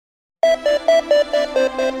Hello.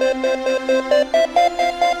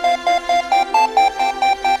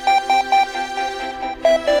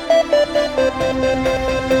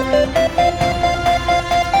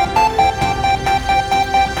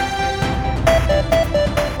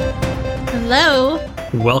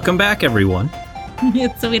 Welcome back, everyone.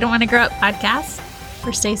 It's the We Don't Want to Grow Up podcast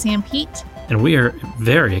for Stacey and Pete. And we are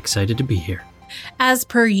very excited to be here. As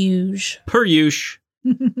per usual. Per usual.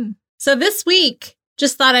 So this week,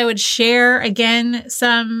 just thought I would share again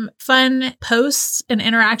some fun posts and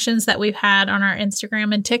interactions that we've had on our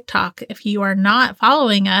Instagram and TikTok. If you are not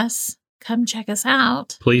following us, come check us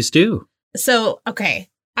out. Please do. So, okay.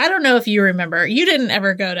 I don't know if you remember. You didn't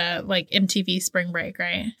ever go to like MTV Spring Break,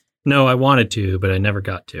 right? No, I wanted to, but I never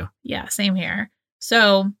got to. Yeah, same here.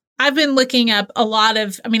 So I've been looking up a lot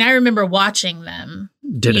of, I remember watching them,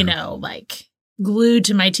 like glued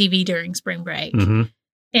to my TV during spring break. Mm-hmm.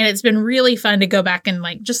 And it's been really fun to go back and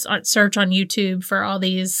like just search on YouTube for all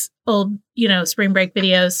these old, spring break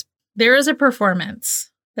videos. There is a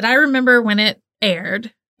performance that I remember when it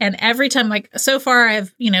aired. And every time, like so far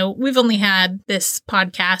we've only had this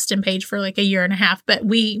podcast and page for like a year and a half, but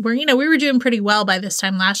we were doing pretty well by this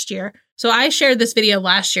time last year. So I shared this video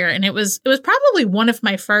last year and it was probably one of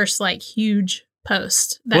my first like huge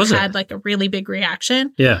posts that had like a really big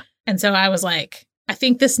reaction. Yeah. And so I was like, I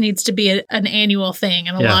think this needs to be an annual thing.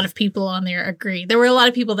 And a lot of people on there agreed. There were a lot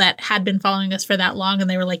of people that had been following us for that long. And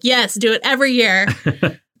they were like, yes, do it every year.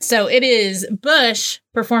 So it is Bush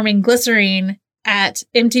performing Glycerine at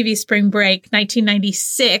MTV Spring Break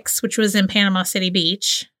 1996, which was in Panama City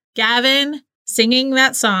Beach. Gavin singing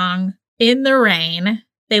that song in the rain.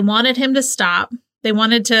 They wanted him to stop. They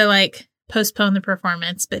wanted to like postpone the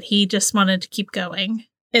performance, but he just wanted to keep going.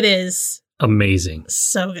 It is amazing.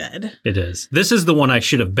 So good. It is. This is the one I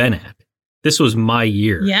should have been at. This was my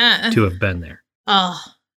year to have been there. Oh,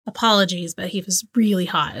 apologies, but he was really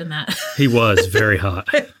hot in that. He was very hot.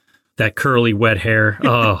 That curly, wet hair.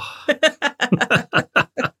 Oh.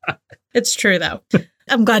 It's true, though.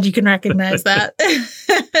 I'm glad you can recognize that.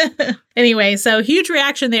 Anyway, so huge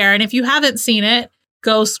reaction there. And if you haven't seen it,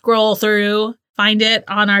 go scroll through, find it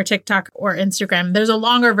on our TikTok or Instagram. There's a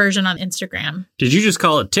longer version on Instagram. Did you just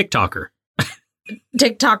call it TikToker?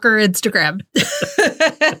 TikToker Instagram.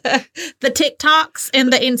 The TikToks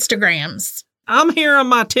and the Instagrams. I'm here on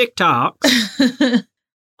my TikToks.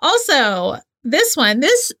 Also,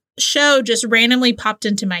 this show just randomly popped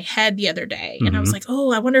into my head the other day. And I was like,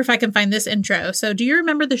 oh, I wonder if I can find this intro. So do you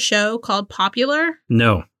remember the show called Popular?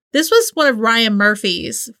 No. This was one of Ryan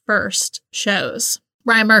Murphy's first shows.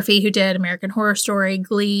 Ryan Murphy, who did American Horror Story,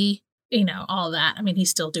 Glee, all that. He's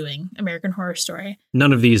still doing American Horror Story.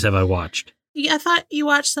 None of these have I watched. Yeah, I thought you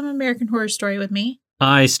watched some American Horror Story with me.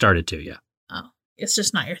 I started to, yeah. Oh, it's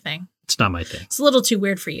just not your thing. It's not my thing. It's a little too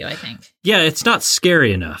weird for you, I think. Yeah, it's not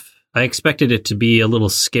scary enough. I expected it to be a little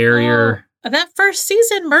scarier. Oh, that first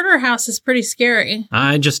season, Murder House, is pretty scary.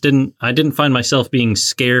 I didn't find myself being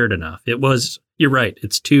scared enough. You're right,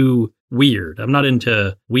 it's too weird. I'm not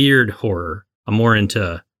into weird horror. I'm more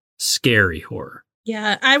into scary horror.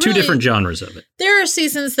 Yeah, two different genres of it. There are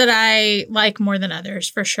seasons that I like more than others,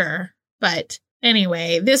 for sure. But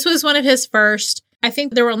anyway, this was one of his first. I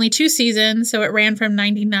think there were only 2 seasons, so it ran from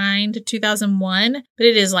 99 to 2001. But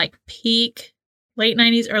it is like peak late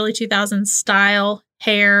 90s, early 2000s style,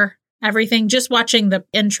 hair, everything. Just watching the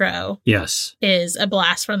intro is a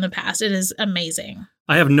blast from the past. It is amazing.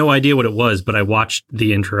 I have no idea what it was, but I watched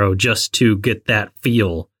the intro just to get that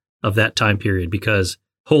feel of that time period because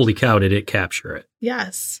holy cow, did it capture it.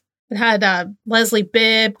 Yes. It had Leslie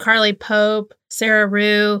Bibb, Carly Pope, Sarah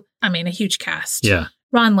Rue. A huge cast. Yeah.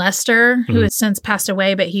 Ron Lester, who has since passed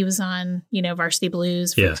away, but he was on, Varsity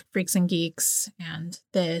Blues, Freaks and Geeks, and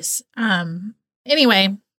this.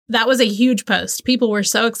 Anyway, that was a huge post. People were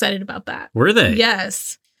so excited about that. Were they?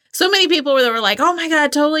 Yes. So many people were like, oh my God, I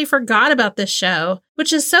totally forgot about this show,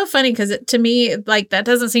 which is so funny because to me, like, that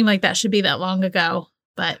doesn't seem like that should be that long ago.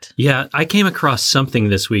 But yeah, I came across something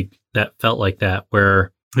this week that felt like that,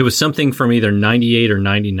 where it was something from either 98 or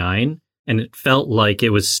 99, and it felt like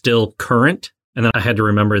it was still current. And then I had to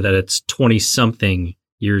remember that it's 20-something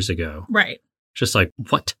years ago. Right. Just like,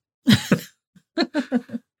 what?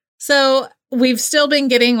 So we've still been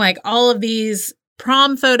getting like all of these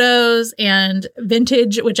prom photos and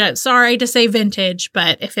vintage, which I'm sorry to say vintage,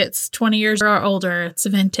 but if it's 20 years or older, it's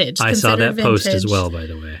vintage. I saw that post as well, by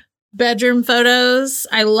the way. Bedroom photos.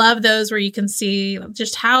 I love those where you can see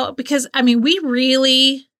just how, because we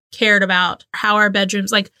really cared about how our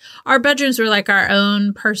bedrooms were like our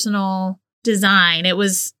own personal design. It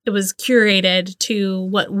was curated to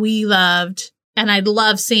what we loved And I'd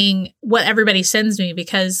love seeing what everybody sends me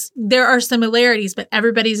because there are similarities, but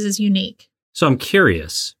everybody's is unique. So I'm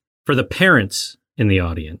curious for the parents in the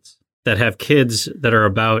audience that have kids that are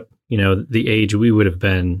about, the age we would have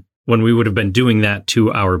been when we would have been doing that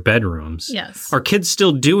to our bedrooms. Yes. Are kids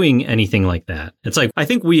still doing anything like that? It's like, I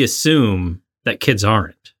think we assume that kids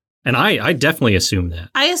aren't. And I definitely assume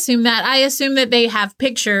that. I assume that. I assume that they have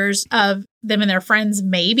pictures of them and their friends,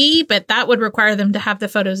 maybe, but that would require them to have the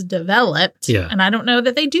photos developed. Yeah. And I don't know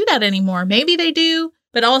that they do that anymore. Maybe they do.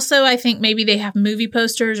 But also, I think maybe they have movie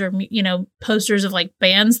posters or, posters of like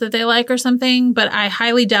bands that they like or something. But I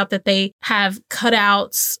highly doubt that they have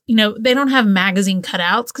cutouts. They don't have magazine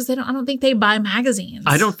cutouts because I don't think they buy magazines.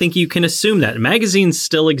 I don't think you can assume that. Magazines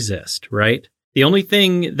still exist, right? The only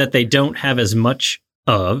thing that they don't have as much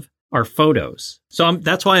of are photos. So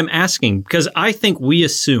that's why I'm asking, because I think we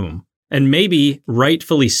assume, and maybe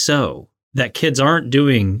rightfully so, that kids aren't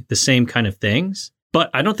doing the same kind of things. But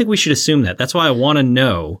I don't think we should assume that. That's why I want to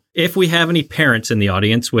know if we have any parents in the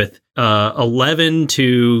audience with 11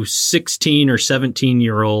 to 16 or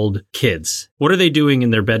 17-year-old kids. What are they doing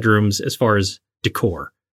in their bedrooms as far as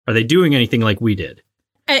decor? Are they doing anything like we did?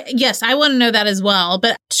 Yes, I want to know that as well.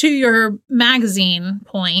 But to your magazine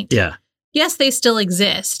point, yes, they still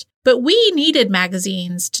exist. But we needed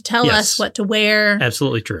magazines to tell us what to wear.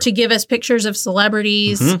 Absolutely true. To give us pictures of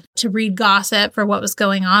celebrities, to read gossip for what was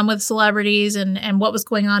going on with celebrities and what was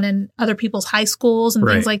going on in other people's high schools and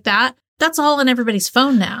things like that. That's all on everybody's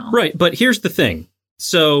phone now. Right. But here's the thing.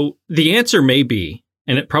 So the answer may be,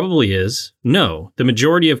 and it probably is, no. The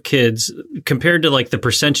majority of kids, compared to like the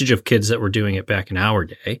percentage of kids that were doing it back in our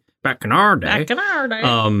day, they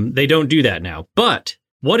don't do that now. But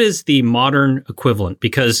what is the modern equivalent?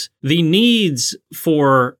 Because the needs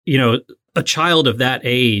for, a child of that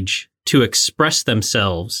age to express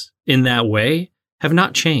themselves in that way have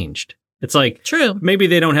not changed. It's like, true. Maybe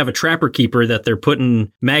they don't have a Trapper Keeper that they're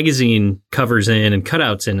putting magazine covers in and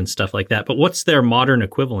cutouts in and stuff like that. But what's their modern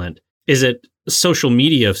equivalent? Is it social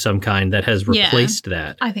media of some kind that has replaced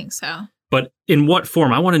that? I think so. But in what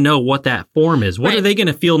form? I want to know what that form is. What are they going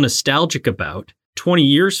to feel nostalgic about 20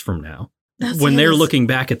 years from now? When they're looking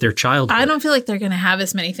back at their childhood. I don't feel like they're going to have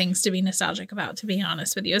as many things to be nostalgic about, to be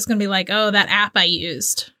honest with you. It's going to be like, oh, that app I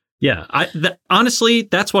used. Yeah. Honestly,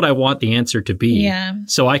 that's what I want the answer to be. Yeah.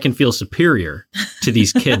 So I can feel superior to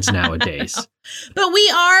these kids nowadays. But we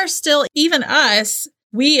are still, even us,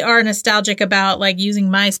 we are nostalgic about like using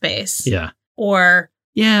MySpace. Yeah. Or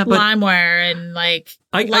but LimeWire and like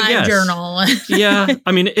LiveJournal. Yeah.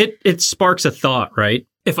 I mean, it sparks a thought, right?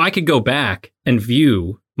 If I could go back and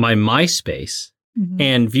view my MySpace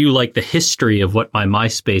and view like the history of what my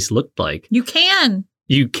MySpace looked like. You can.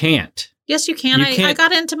 You can't. Yes, you can. I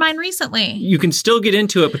got into mine recently. You can still get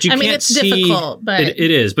into it, but you can't it's see. Difficult, but it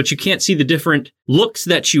is, but you can't see the different looks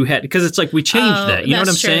that you had because it's like we changed that. You know what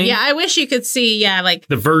I'm saying? Yeah, I wish you could see. Like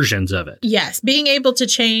the versions of it. Yes, being able to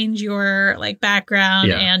change your like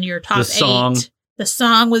background and your top song. 8. The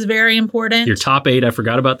song was very important. Your top 8. I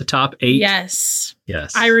forgot about the top 8. Yes.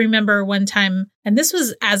 Yes. I remember one time, and this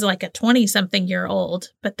was as like a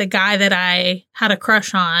 20-something-year-old, but the guy that I had a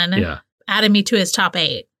crush on added me to his top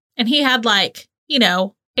 8. And he had like,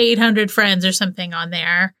 800 friends or something on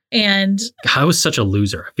there. And I was such a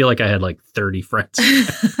loser. I feel like I had like 30 friends.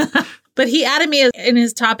 But he added me in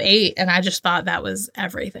his top 8, and I just thought that was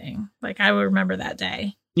everything. Like, I would remember that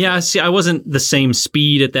day. Yeah, see, I wasn't the same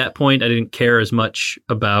speed at that point. I didn't care as much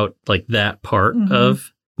about like that part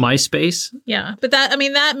of MySpace. Yeah, but that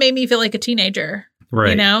made me feel like a teenager.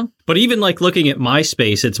 Right. But even like looking at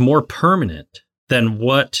MySpace, it's more permanent than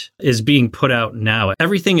what is being put out now.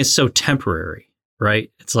 Everything is so temporary, right?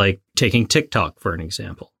 It's like taking TikTok, for an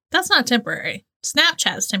example. That's not temporary.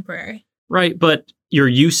 Snapchat is temporary. Right, but your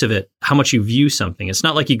use of it, how much you view something. It's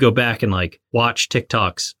not like you go back and like watch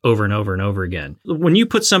TikToks over and over and over again. When you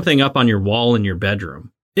put something up on your wall in your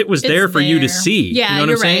bedroom, it was there for you to see. Yeah, you know what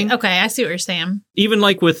you're I'm saying? Right. Okay, I see what you're saying. Even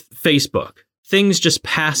like with Facebook, things just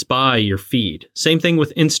pass by your feed. Same thing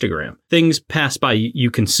with Instagram. Things pass by. You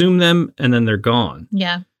consume them and then they're gone.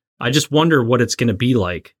 Yeah. I just wonder what it's going to be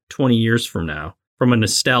like 20 years from now from a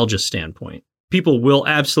nostalgia standpoint. People will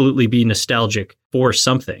absolutely be nostalgic for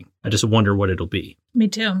something. I just wonder what it'll be. Me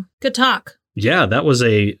too. Good talk. Yeah, that was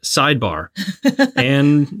a sidebar.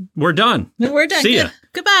 And we're done. We're done. See ya.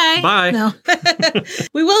 Goodbye. Bye. No.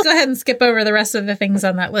 We will go ahead and skip over the rest of the things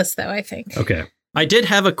on that list, though, I think. Okay. I did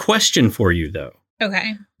have a question for you, though.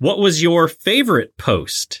 Okay. What was your favorite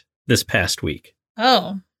post this past week?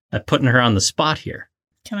 Oh. I'm putting her on the spot here.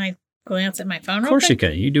 Can I glance at my phone? Of course you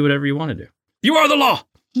can. You do whatever you want to do. You are the law.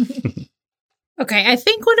 Okay. I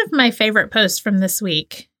think one of my favorite posts from this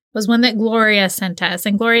week was one that Gloria sent us.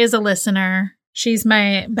 And Gloria's a listener. She's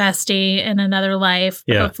my bestie in another life,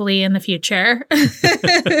 hopefully in the future.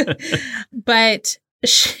 But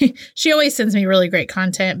she always sends me really great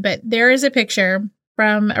content. But there is a picture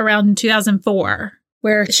from around 2004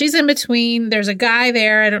 where she's in between. There's a guy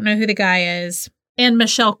there. I don't know who the guy is. And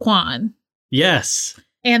Michelle Kwan. Yes.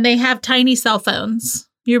 And they have tiny cell phones.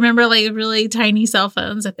 You remember like really tiny cell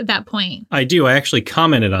phones at that point? I do. I actually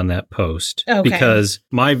commented on that post because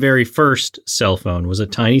my very first cell phone was a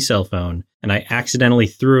tiny cell phone and I accidentally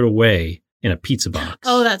threw it away in a pizza box.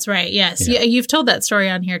 Oh, that's right. Yes. Yeah, you've told that story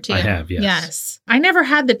on here too. I have, yes. Yes. I never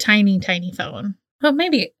had the tiny phone. Well,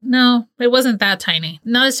 maybe. No, it wasn't that tiny.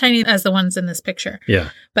 Not as tiny as the ones in this picture. Yeah.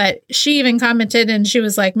 But she even commented and she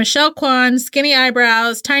was like, Michelle Kwan, skinny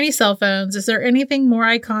eyebrows, tiny cell phones. Is there anything more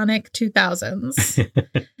iconic 2000s?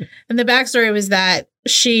 And the backstory was that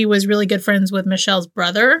she was really good friends with Michelle's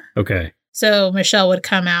brother. Okay. So Michelle would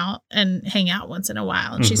come out and hang out once in a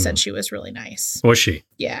while. And she said she was really nice. Was she?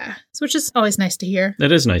 Yeah. Which is always nice to hear.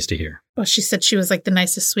 That is nice to hear. Well, she said she was like the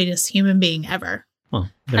nicest, sweetest human being ever. Well,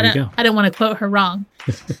 there you go. I don't want to quote her wrong.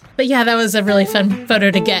 But yeah, that was a really fun photo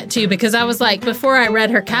to get too, because I was like, before I read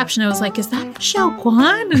her caption, I was like, is that Michelle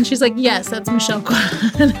Kwan? And she's like, yes, that's Michelle Kwan.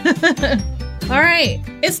 All right.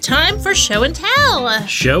 It's time for show and tell.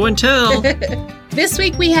 Show and tell. This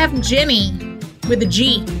week we have Jenny with a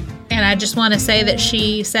G. And I just want to say that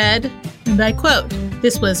she said, and I quote,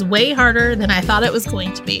 "This was way harder than I thought it was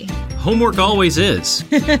going to be." Homework always is.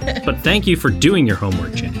 But thank you for doing your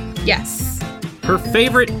homework, Jenny. Yes. Her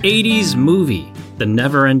favorite 80s movie, The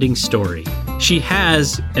Never-Ending Story. She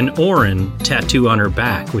has an Orin tattoo on her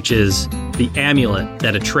back, which is the amulet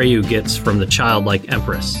that Atreyu gets from the childlike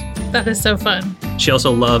empress. That is so fun. She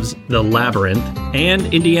also loves The Labyrinth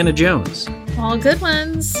and Indiana Jones. All good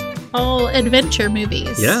ones. All adventure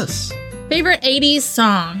movies. Yes. Favorite 80s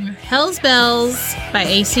song, Hell's Bells by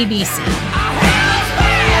AC/DC.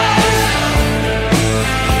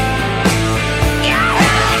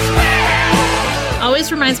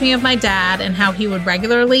 Always reminds me of my dad and how he would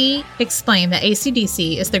regularly explain that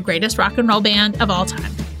AC/DC is the greatest rock and roll band of all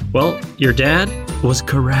time. Well, your dad was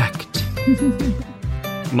correct.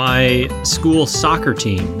 My school soccer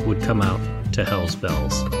team would come out to Hell's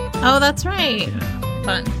Bells. Oh, that's right. Yeah.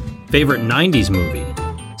 Fun. Favorite 90s movie?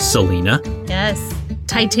 Selena. Yes.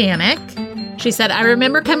 Titanic. She said, I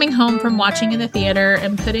remember coming home from watching in the theater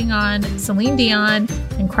and putting on Celine Dion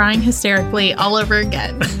and crying hysterically all over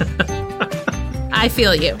again. I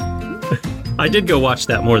feel you. I did go watch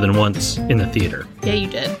that more than once in the theater. Yeah, you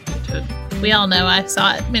did. I did. We all know I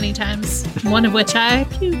saw it many times, one of which I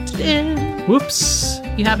puked in. Whoops.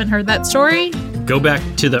 You haven't heard that story? Go back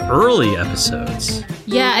to the early episodes.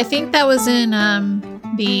 Yeah, I think that was in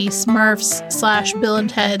the Smurfs / Bill and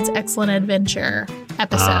Ted's Excellent Adventure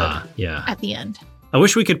episode. Yeah. At the end. I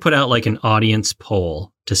wish we could put out like an audience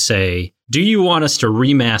poll to say, do you want us to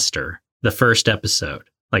remaster the first episode?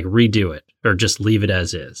 Like redo it or just leave it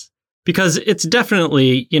as is? Because it's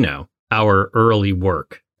definitely, our early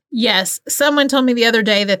work. Yes. Someone told me the other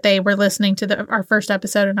day that they were listening to our first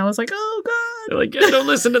episode and I was like, oh God. They're like, yeah, don't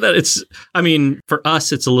listen to that. For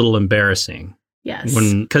us, it's a little embarrassing. Yes.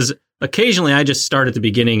 Because occasionally I just start at the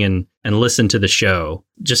beginning and listen to the show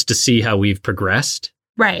just to see how we've progressed.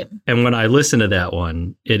 Right. And when I listen to that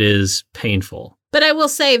one, it is painful. But I will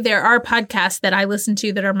say there are podcasts that I listen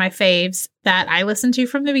to that are my faves that I listen to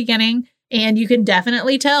from the beginning. And you can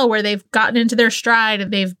definitely tell where they've gotten into their stride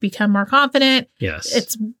and they've become more confident. Yes.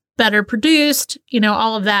 It's better produced,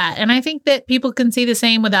 all of that. And I think that people can see the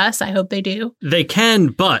same with us. I hope they do. They can,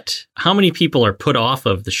 but how many people are put off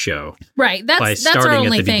of the show? Right. That's our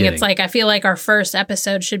only thing. Beginning. It's like, I feel like our first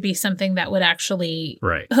episode should be something that would actually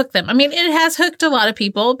hook them. I mean, it has hooked a lot of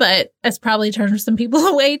people, but it's probably turned some people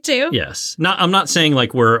away too. Yes. I'm not saying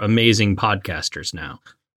like we're amazing podcasters now,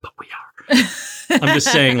 but we are. I'm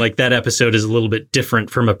just saying like that episode is a little bit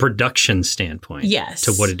different from a production standpoint. Yes.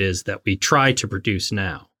 To what it is that we try to produce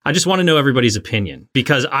now. I just want to know everybody's opinion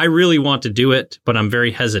because I really want to do it, but I'm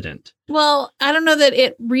very hesitant. Well, I don't know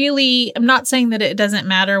that I'm not saying that it doesn't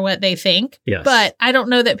matter what they think, but I don't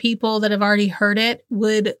know that people that have already heard it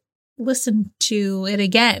would listen to it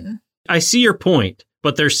again. I see your point,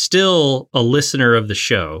 but there's still a listener of the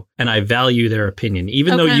show and I value their opinion,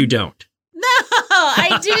 even though you don't. No,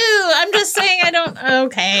 I do. I'm just saying I don't.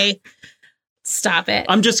 Okay. Stop it.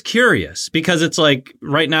 I'm just curious because it's like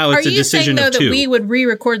right now it's a decision of two. Are you saying, though, that we would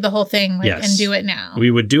re-record the whole thing and do it now?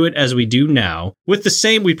 We would do it as we do now with the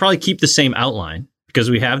same. We'd probably keep the same outline because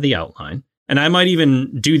we have the outline. And I might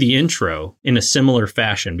even do the intro in a similar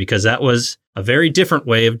fashion because that was a very different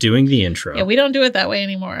way of doing the intro. Yeah, we don't do it that way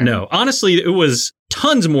anymore. No, honestly, it was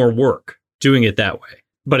tons more work doing it that way.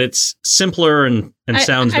 But it's simpler and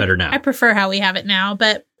sounds better now. I prefer how we have it now,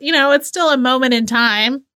 but, it's still a moment in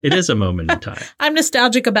time. It is a moment in time. I'm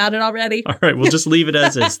nostalgic about it already. All right, we'll just leave it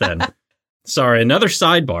as is then. Sorry, another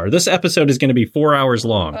sidebar. This episode is going to be 4 hours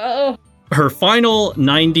long. Oh. Her final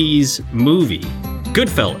 90s movie,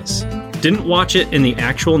 Goodfellas. Didn't watch it in the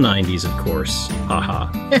actual 90s, of course. Haha.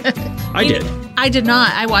 I did. I did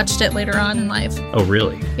not. I watched it later on in life. Oh,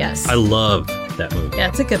 really? Yes. I love that movie. Yeah,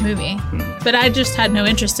 it's a good movie. But I just had no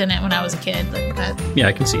interest in it when I was a kid. Yeah,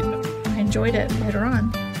 I can see that. I enjoyed it later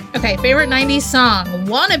on. Okay, favorite 90s song,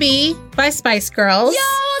 Wannabe by Spice Girls. Yo,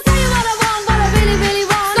 I'll tell you what I want, what I really, really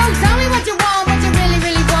want. Don't tell me what you want, what you really,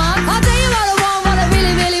 really want. I'll tell you what I want, what I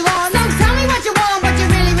really, really want. Don't tell me what you want, what you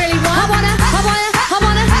really, really want.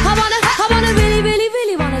 I wanna really, really,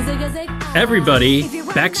 really wanna zig a zig. Everybody,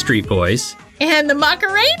 Backstreet Boys. And the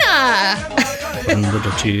Macarena. And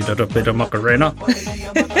little tea, little bit of Macarena.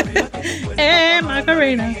 And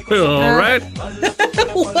Macarena. All right.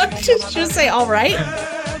 What did you just say? All right?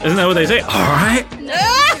 Isn't that what they say? All right.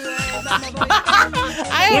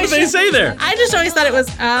 What did they say there? I just always thought it was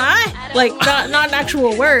like not an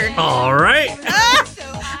actual word. All right.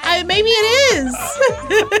 Maybe it is.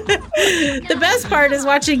 The best part is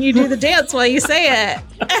watching you do the dance while you say it.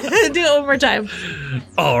 Do it one more time.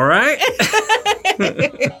 All right.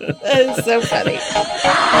 That is so funny.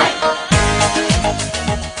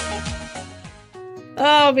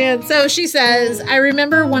 Oh, man. So she says, I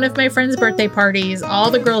remember one of my friend's birthday parties, all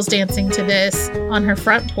the girls dancing to this on her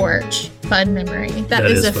front porch. Fun memory. That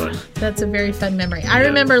is fun. That's a very fun memory. I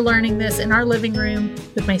remember learning this in our living room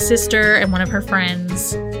with my sister and one of her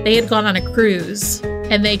friends. They had gone on a cruise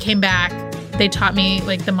and they came back. They taught me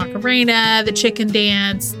like the Macarena, the chicken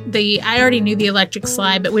dance. I already knew the electric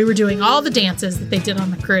slide, but we were doing all the dances that they did on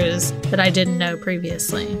the cruise that I didn't know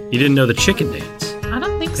previously. You didn't know the chicken dance? I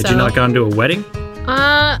don't think so. Had you not gone to a wedding?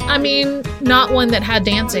 I mean, not one that had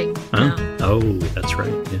dancing. Huh? No. Oh, that's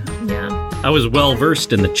right. Yeah. I was well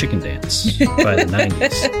versed in the chicken dance by the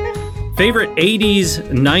 90s. Favorite 80s,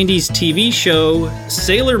 90s TV show,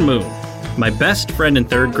 Sailor Moon. My best friend in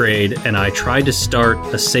 3rd grade and I tried to start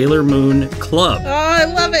a Sailor Moon club. Oh, I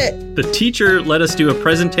love it. The teacher let us do a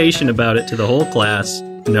presentation about it to the whole class.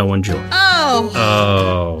 No one joined.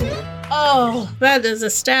 Oh, that is a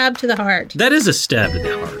stab to the heart. That is a stab to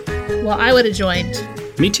the heart. Well, I would have joined.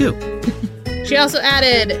 Me too. She also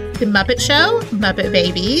added The Muppet Show, Muppet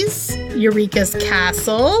Babies, Eureka's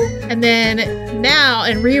Castle, and then now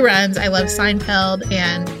in reruns, I love Seinfeld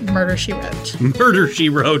and Murder, She Wrote. Murder, She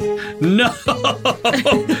Wrote. No!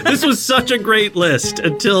 This was such a great list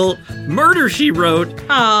until Murder, She Wrote.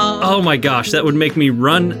 Oh my gosh, that would make me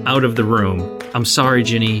run out of the room. I'm sorry,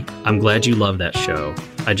 Ginny. I'm glad you love that show.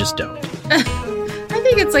 I just don't. I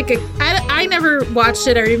think it's like I never watched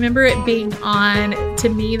it. I remember it being on. To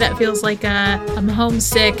me, that feels like I'm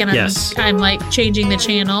homesick and I'm like changing the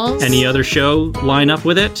channels. Any other show line up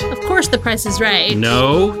with it? Of course, The Price is Right.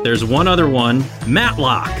 No, there's one other one.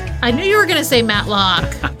 Matlock. I knew you were going to say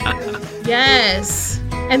Matlock. Yes.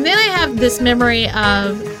 And then I have this memory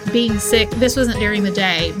of being sick. This wasn't during the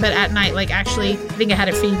day, but at night, like actually, I think I had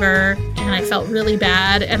a fever and I felt really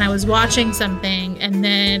bad. And I was watching something and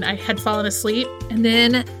then I had fallen asleep and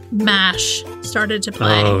then MASH started to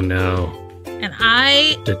play. Oh, no. And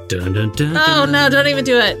I... Oh, no, don't even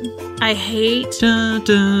do it. I hate... I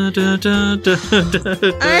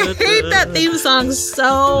hate that theme song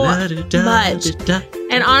so much.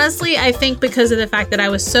 And honestly, I think because of the fact that I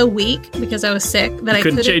was so weak, because I was sick, that I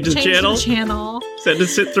couldn't change the channel. So I had to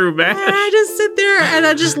sit through MASH. And I just sit there and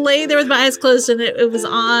I just lay there with my eyes closed and it was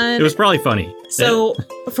on. It was probably funny. So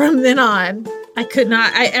from then on, I could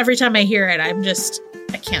not... every time I hear it, I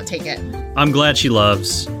can't take it. I'm glad she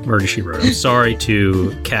loves Murder, She Wrote. I'm sorry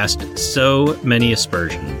to cast so many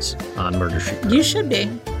aspersions on Murder, She Wrote. You should be.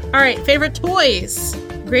 All right, favorite toys.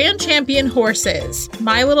 Grand Champion horses,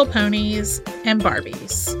 My Little Ponies, and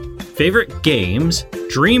Barbies. Favorite games,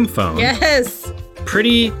 Dream Phone. Yes.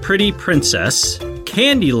 Pretty Pretty Princess,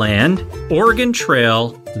 Candyland, Oregon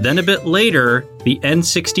Trail, then a bit later, the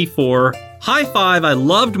N64. High five, I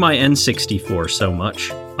loved my N64 so much.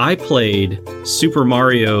 I played Super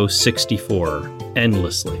Mario 64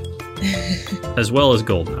 endlessly, as well as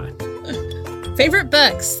GoldenEye. Favorite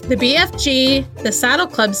books, the BFG, the Saddle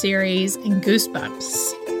Club series, and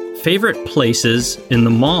Goosebumps. Favorite places in the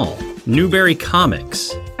mall, Newberry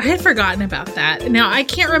Comics. I had forgotten about that. Now, I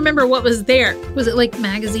can't remember what was there. Was it like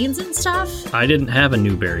magazines and stuff? I didn't have a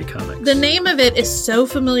Newberry Comics. The name of it is so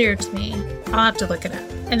familiar to me. I'll have to look it up.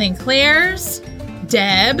 And then Claire's,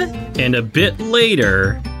 Deb. And a bit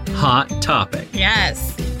later, Hot Topic.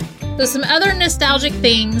 Yes. So some other nostalgic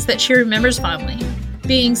things that she remembers fondly.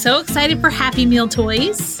 Being so excited for Happy Meal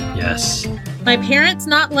toys. Yes. My parents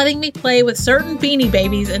not letting me play with certain Beanie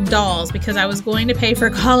Babies and dolls because I was going to pay for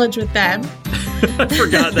college with them. I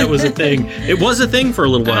forgot that was a thing. It was a thing for a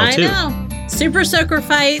little while, too. I know. Super soaker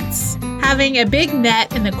fights. Having a big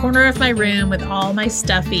net in the corner of my room with all my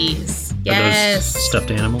stuffies. Yes. Are those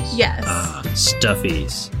stuffed animals? Yes.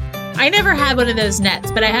 Stuffies. I never had one of those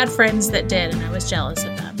nets, but I had friends that did, and I was jealous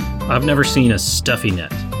of them. I've never seen a stuffy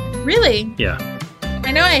net. Really? Yeah.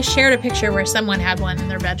 I know I shared a picture where someone had one in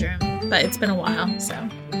their bedroom, but it's been a while, so.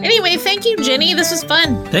 Anyway, thank you, Jenny. This was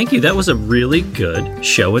fun. Thank you. That was a really good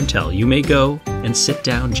show and tell. You may go and sit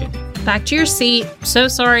down, Jenny. Back to your seat. So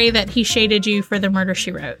sorry that he shaded you for the murder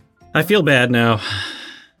she wrote. I feel bad now.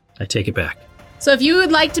 I take it back. So if you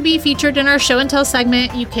would like to be featured in our show and tell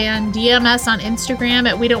segment, you can DM us on Instagram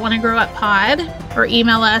at We Don't Want to Grow Up Pod or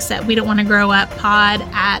email us at We Don't Want to Grow Up Pod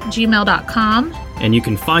at gmail.com. And you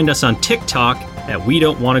can find us on TikTok at We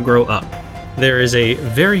Don't Want to Grow Up. There is a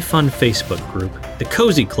very fun Facebook group, the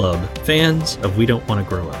Cozy Club, fans of We Don't Want to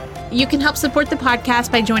Grow Up. You can help support the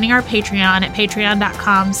podcast by joining our Patreon at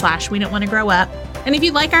patreon.com/We Don't Want to Grow Up. And if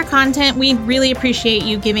you like our content, we'd really appreciate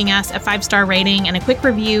you giving us a 5-star rating and a quick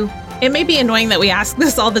review. It may be annoying that we ask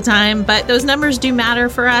this all the time, but those numbers do matter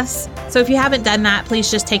for us. So if you haven't done that, please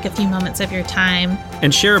just take a few moments of your time.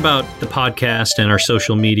 And share about the podcast and our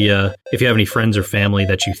social media. If you have any friends or family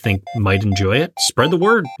that you think might enjoy it, spread the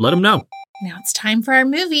word. Let them know. Now it's time for our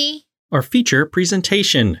movie. Our feature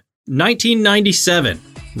presentation, 1997,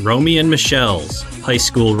 Romy and Michelle's high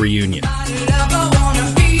school reunion.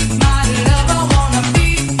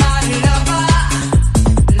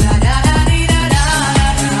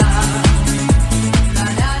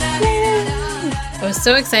 I was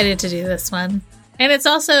so excited to do this one. And it's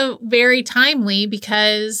also very timely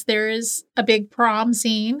because there is a big prom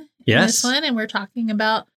scene in this one. And we're talking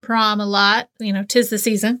about prom a lot. You know, 'tis the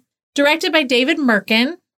season. Directed by David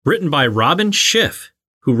Merkin. Written by Robin Schiff,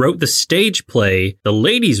 who wrote the stage play The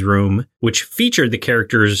Ladies' Room, which featured the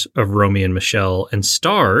characters of Romy and Michelle and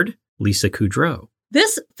starred Lisa Kudrow.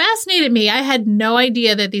 This fascinated me. I had no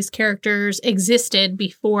idea that these characters existed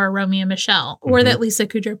before Romy and Michelle, or that Lisa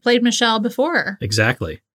Kudrow played Michelle before her.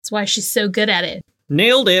 Exactly. That's why she's so good at it.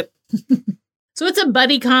 Nailed it. So it's a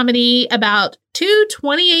buddy comedy about two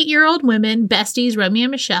 28-year-old women, besties, Romy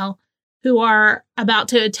and Michelle, who are about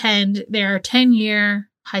to attend their 10-year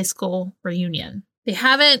high school reunion. They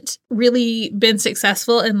haven't really been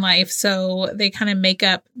successful in life, so they kind of make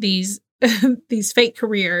up these these fake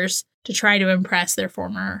careers to try to impress their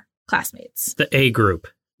former classmates. The A group.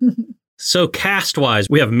 So cast-wise,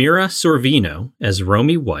 we have Mira Sorvino as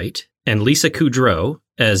Romy White and Lisa Kudrow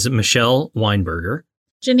as Michelle Weinberger.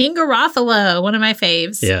 Janine Garofalo, one of my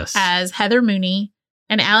faves, Yes. as Heather Mooney,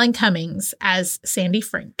 and Alan Cummings as Sandy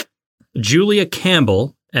Frink. Julia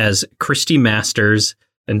Campbell as Christy Masters,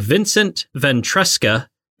 and Vincent Ventresca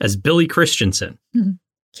as Billy Christensen.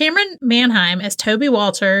 Cameron Manheim as Toby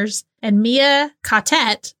Walters, and Mia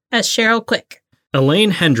Cottette as Cheryl Quick.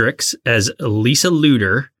 Elaine Hendricks as Lisa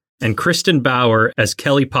Luder, and Kristen Bauer as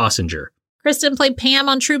Kelly Possinger. Kristen played Pam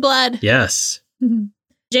on True Blood. Yes.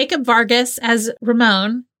 Jacob Vargas as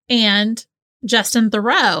Ramon, and Justin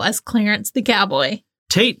Theroux as Clarence the Cowboy.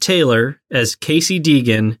 Tate Taylor as Casey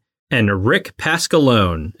Deegan, and Rick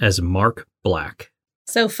Pascalone as Mark Black.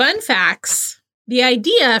 So, fun facts. The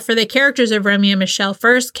idea for the characters of Romy and Michelle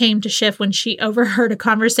first came to Schiff when she overheard a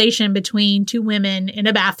conversation between two women in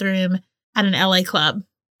a bathroom at an LA club.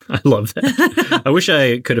 I love that. I wish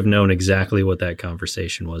I could have known exactly what that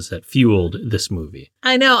conversation was that fueled this movie.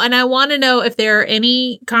 I know. And I want to know if there are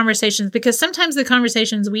any conversations, because sometimes the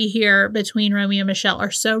conversations we hear between Romy and Michelle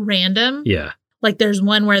are so random. Yeah. Like there's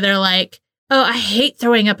one where they're like, oh, I hate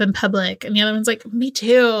throwing up in public. And the other one's like, me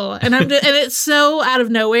too. And and it's so out of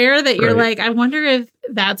nowhere that you're Right. like, I wonder if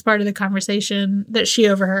that's part of the conversation that she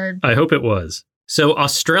overheard. I hope it was. So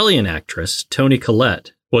Australian actress Toni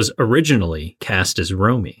Collette was originally cast as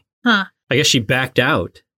Romy. Huh. I guess she backed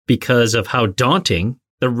out because of how daunting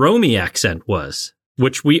the Romy accent was,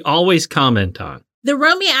 which we always comment on. The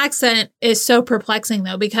Romy accent is so perplexing,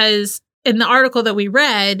 though, because in the article that we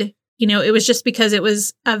read, you know, it was just because it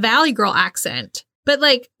was a Valley Girl accent. But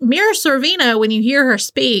like Mira Sorvino, when you hear her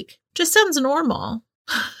speak, just sounds normal.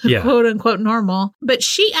 Yeah. Quote unquote normal. But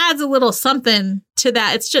she adds a little something to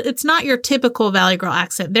that. It's not your typical Valley Girl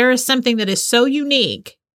accent. There is something that is so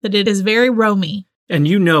unique that it is very Romy. And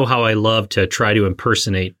you know how I love to try to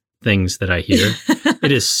impersonate things that I hear.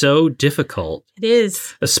 It is so difficult. It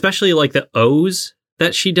is. Especially like the O's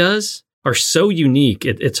that she does are so unique.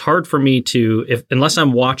 It's hard for me to, unless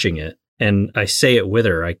I'm watching it and I say it with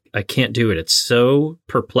her. I can't do it. It's so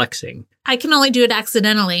perplexing. I can only do it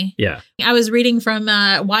accidentally. Yeah. I was reading from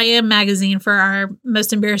YM magazine for our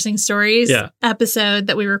most embarrassing stories episode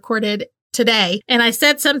that we recorded today. And I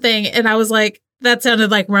said something and I was like, that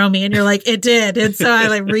sounded like Romy. And you're like, it did. And so I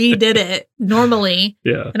like redid it normally.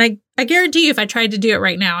 Yeah. And I guarantee you if I tried to do it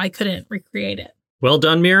right now, I couldn't recreate it. Well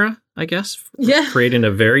done, Mira, I guess. Yeah. Creating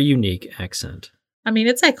a very unique accent. I mean,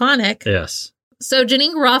 it's iconic. Yes. So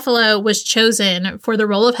Janine Garofalo was chosen for the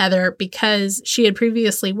role of Heather because she had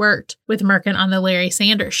previously worked with Merkin on the Larry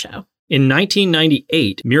Sanders Show. In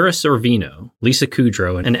 1998, Mira Sorvino, Lisa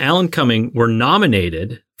Kudrow, and Alan Cumming were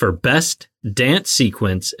nominated for Best Dance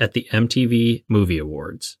Sequence at the MTV Movie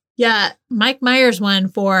Awards. Yeah, Mike Myers won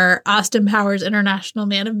for Austin Powers International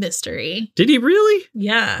Man of Mystery. Did he really?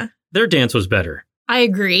 Yeah. Their dance was better. I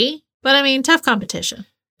agree. But I mean, tough competition.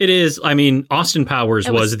 It is. I mean, Austin Powers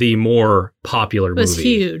was the more popular movie. It was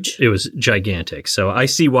huge. It was gigantic. So I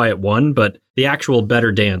see why it won, but the actual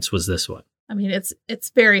better dance was this one. I mean, it's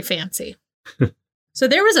very fancy. So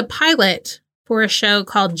there was a pilot for a show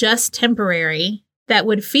called Just Temporary that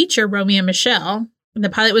would feature Romy and Michelle. And the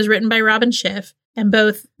pilot was written by Robin Schiff. And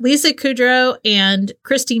both Lisa Kudrow and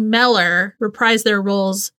Christy Meller reprised their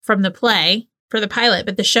roles from the play for the pilot,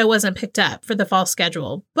 but the show wasn't picked up for the fall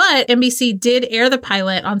schedule. But NBC did air the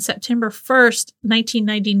pilot on September 1st,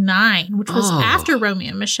 1999, which was after Romy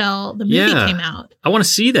and Michelle, the movie came out. I want to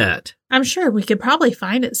see that. I'm sure we could probably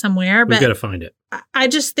find it somewhere, but we've got to find it. I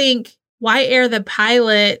just think, why air the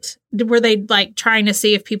pilot? Were they like trying to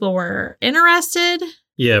see if people were interested?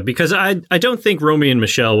 Yeah, because I don't think Romy and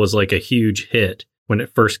Michelle was like a huge hit when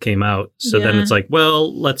it first came out. So then it's like,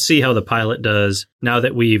 well, let's see how the pilot does now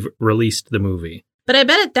that we've released the movie. But I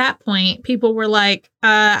bet at that point, people were like,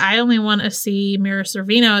 I only want to see Mira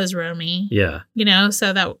Sorvino as Romy. Yeah. You know,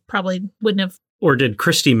 so that probably wouldn't have. Or did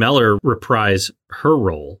Christy Meller reprise her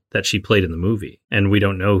role that she played in the movie? And we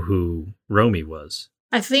don't know who Romy was.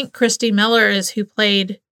 I think Christy Meller is who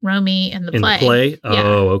played Romy in the play. In the play? Yeah.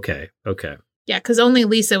 Oh, okay. Okay. Yeah, because only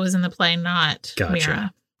Lisa was in the play, not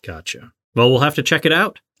Mira. Gotcha. Well, we'll have to check it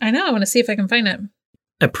out. I know. I want to see if I can find it.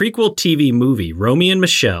 A prequel TV movie, Romy and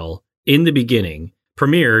Michelle, In the Beginning,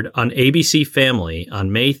 premiered on ABC Family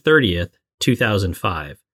on May 30th,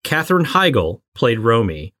 2005. Katherine Heigl played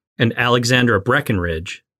Romy, and Alexandra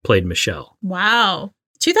Breckenridge played Michelle. Wow.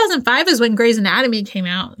 2005 is when Grey's Anatomy came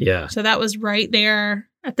out. Yeah. So that was right there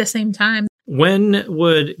at the same time. When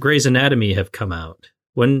would Grey's Anatomy have come out?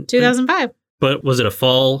 2005. But was it a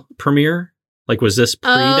fall premiere? Like, was this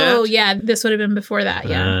pre that? Oh, yeah. This would have been before that,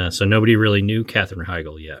 yeah. So nobody really knew Katherine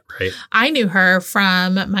Heigl yet, right? I knew her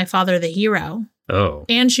from My Father the Hero. Oh.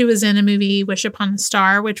 And she was in a movie, Wish Upon a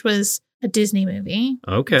Star, which was a Disney movie.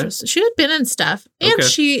 Okay. She had been in stuff. And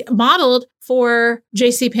she modeled for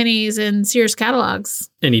JCPenney's and Sears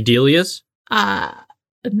catalogs. Any Delia's? No, I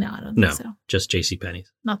don't think so. Just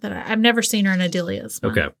JCPenney's. Not that I've never seen her in a Delia's.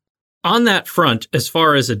 Okay. On that front, as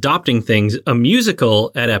far as adopting things, a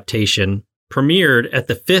musical adaptation premiered at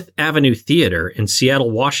the Fifth Avenue Theater in Seattle,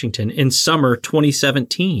 Washington in summer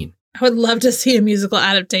 2017. I would love to see a musical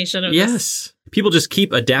adaptation of this. People just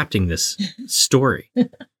keep adapting this story.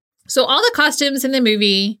 So all the costumes in the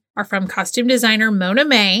movie are from costume designer Mona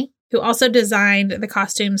May, who also designed the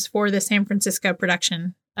costumes for the San Francisco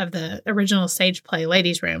production of the original stage play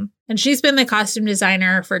Ladies' Room. And she's been the costume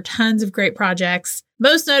designer for tons of great projects,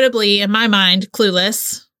 most notably, in my mind,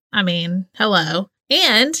 Clueless. I mean, hello.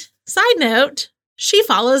 And side note, she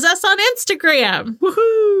follows us on Instagram.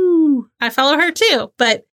 Woohoo! I follow her too,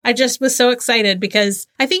 but I just was so excited because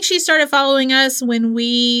I think she started following us when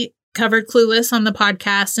we covered Clueless on the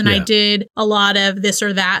podcast, and I did a lot of this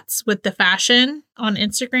or that's with the fashion on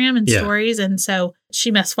Instagram and stories, and so she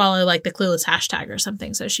must follow like the Clueless hashtag or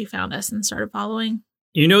something, so she found us and started following.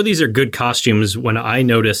 You know, these are good costumes when I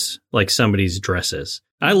notice like somebody's dresses.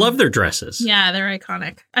 I love their dresses. Yeah, they're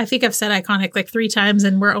iconic. I think I've said iconic like 3 times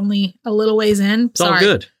and we're only a little ways in. It's all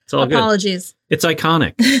good. It's all Apologies. Good. It's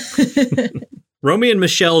iconic. Romy and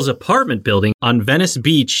Michelle's apartment building on Venice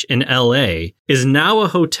Beach in LA is now a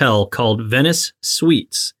hotel called Venice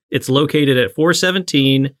Suites. It's located at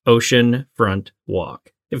 417 Ocean Front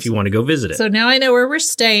Walk, if you want to go visit it. So now I know where we're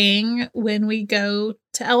staying when we go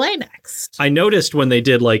to LA next. I noticed when they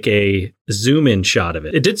did like a zoom in shot of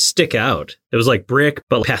it, it did stick out. It was like brick,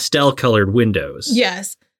 but pastel colored windows.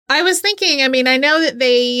 Yes. I was thinking, I mean, I know that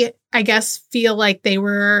they, I guess, feel like they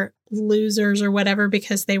were losers or whatever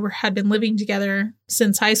because they had been living together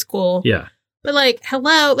since high school. Yeah. But like,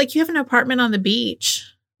 hello, like you have an apartment on the beach.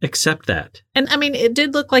 Accept that. And I mean, it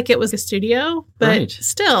did look like it was a studio, but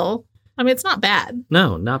still. I mean, it's not bad.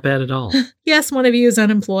 No, not bad at all. Yes, one of you is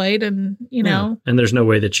unemployed and, you know. And there's no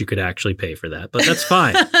way that you could actually pay for that, but that's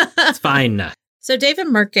fine. It's fine. So David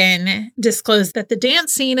Merkin disclosed that the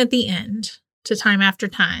dance scene at the end to Time After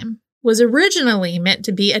Time was originally meant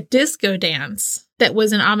to be a disco dance that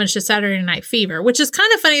was an homage to Saturday Night Fever, which is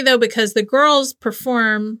kind of funny, though, because the girls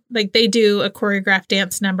perform, like they do a choreographed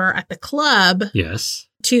dance number at the club. Yes.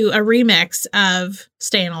 To a remix of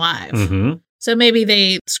Staying Alive. Mm-hmm. So maybe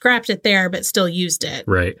they scrapped it there, but still used it.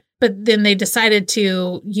 Right. But then they decided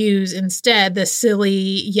to use instead the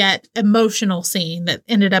silly yet emotional scene that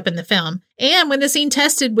ended up in the film. And when the scene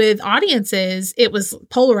tested with audiences, it was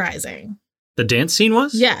polarizing. The dance scene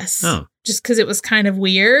was? Yes. Oh. Just because it was kind of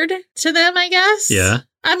weird to them, I guess. Yeah.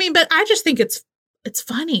 I mean, but I just think it's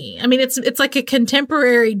funny. I mean, it's like a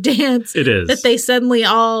contemporary dance. It is. That they suddenly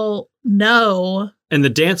all know. And the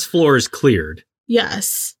dance floor is cleared.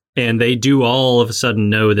 Yes. And they do all of a sudden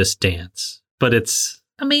know this dance. But it's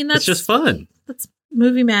just fun. That's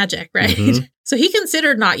movie magic, right? Mm-hmm. So he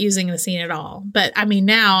considered not using the scene at all. But I mean,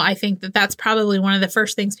 now I think that that's probably one of the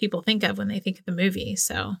first things people think of when they think of the movie.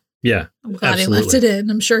 So yeah, I'm glad absolutely. he left it in.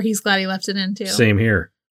 I'm sure he's glad he left it in too. Same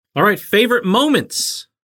here. All right. Favorite moments.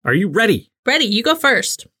 Are you ready? Ready. You go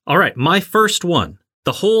first. All right. My first one,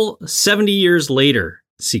 the whole 70 years later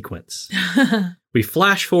sequence. We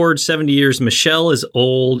flash forward 70 years. Michelle is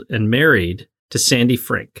old and married to Sandy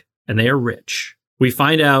Frink, and they are rich. We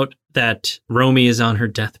find out that Romy is on her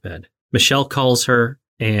deathbed. Michelle calls her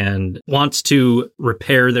and wants to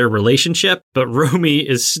repair their relationship, but Romy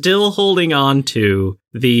is still holding on to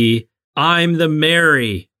the "I'm the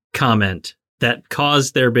Mary" comment that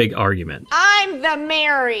caused their big argument. I'm the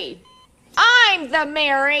Mary. I'm the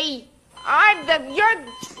Mary. You're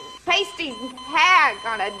pasty hag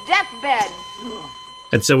on a deathbed.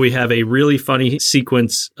 And so we have a really funny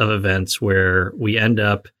sequence of events where we end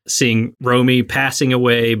up seeing Romy passing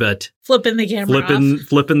away, but flipping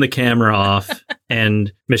the camera off,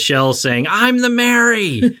 and Michelle saying, "I'm the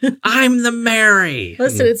Mary, I'm the Mary."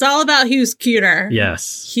 Listen, it's all about who's cuter.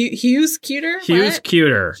 Yes, Hugh's cuter. Hugh's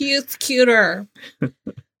cuter. Hugh's cuter.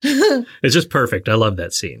 It's just perfect. I love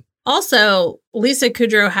that scene. Also, Lisa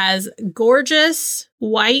Kudrow has gorgeous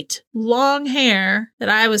white long hair that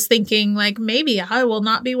I was thinking, like, maybe I will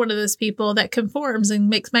not be one of those people that conforms and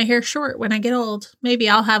makes my hair short when I get old. Maybe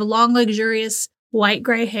I'll have long, luxurious white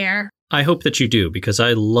gray hair. I hope that you do, because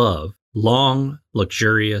I love long,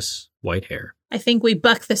 luxurious white hair. I think we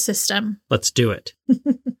buck the system. Let's do it.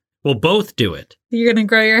 We'll both do it. You're going to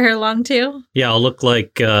grow your hair long too? Yeah, I'll look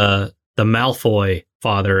like the Malfoy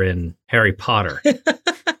father in Harry Potter.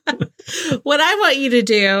 What I want you to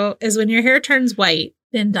do is when your hair turns white,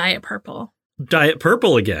 then dye it purple. Dye it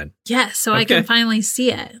purple again? Yes, so I can finally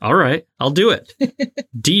see it. All right, I'll do it.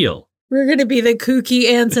 Deal. We're going to be the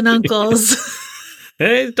kooky aunts and uncles.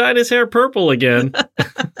 Hey, he's dyed his hair purple again.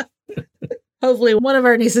 Hopefully one of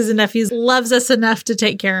our nieces and nephews loves us enough to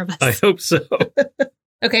take care of us. I hope so.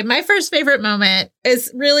 Okay, my first favorite moment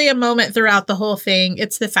is really a moment throughout the whole thing.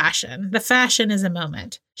 It's the fashion. The fashion is a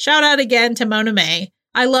moment. Shout out again to Mona May.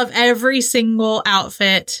 I love every single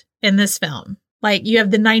outfit in this film. Like, you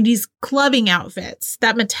have the 90s clubbing outfits,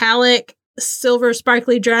 that metallic silver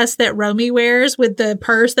sparkly dress that Romy wears with the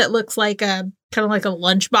purse that looks like a kind of like a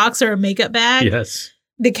lunchbox or a makeup bag. Yes.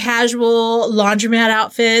 The casual laundromat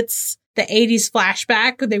outfits, the 80s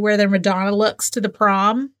flashback. They wear their Madonna looks to the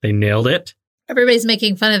prom. They nailed it. Everybody's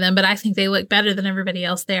making fun of them, but I think they look better than everybody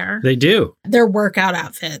else there. They do. Their workout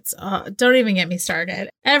outfits. Oh, don't even get me started.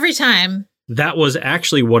 Every time. That was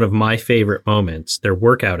actually one of my favorite moments, their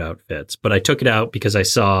workout outfits, but I took it out because I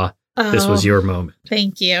saw this was your moment.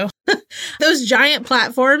 Thank you. Those giant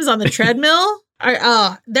platforms on the treadmill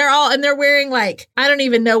they're wearing, like, I don't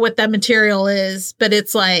even know what that material is, but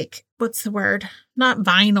it's like, what's the word? Not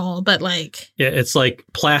vinyl, but like. Yeah, it's like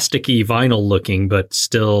plasticky vinyl looking, but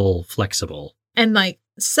still flexible. And like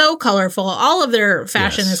so colorful. All of their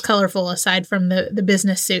fashion is colorful aside from the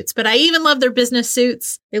business suits. But I even love their business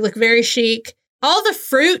suits. They look very chic. All the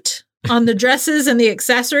fruit on the dresses and the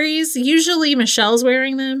accessories. Usually Michelle's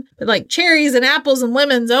wearing them. But like cherries and apples and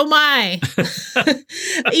lemons. Oh my.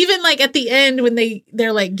 Even like at the end when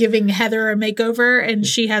they're like giving Heather a makeover and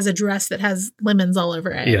she has a dress that has lemons all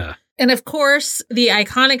over it. Yeah. And of course, the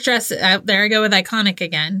iconic dress. There I go with iconic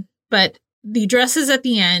again. But the dresses at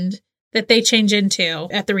the end that they change into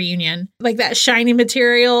at the reunion, like that shiny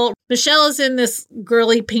material. Michelle is in this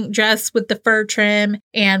girly pink dress with the fur trim,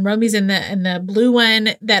 and Romy's in the blue one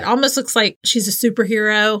that almost looks like she's a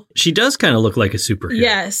superhero. She does kind of look like a superhero.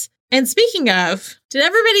 Yes. And speaking of, did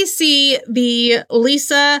everybody see the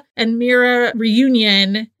Lisa and Mira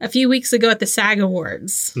reunion a few weeks ago at the SAG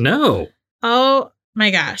Awards? No. Oh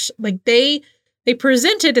my gosh. Like they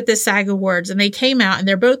presented at the SAG Awards and they came out and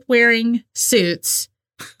they're both wearing suits.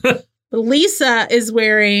 Lisa is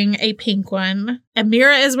wearing a pink one and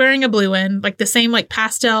Mira is wearing a blue one, like the same like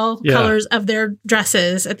pastel colors of their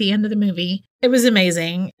dresses at the end of the movie. It was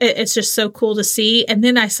amazing. It's just so cool to see. And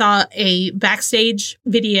then I saw a backstage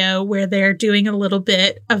video where they're doing a little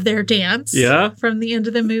bit of their dance from the end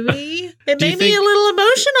of the movie. It made me a little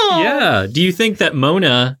emotional. Yeah. Do you think that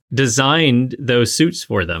Mona designed those suits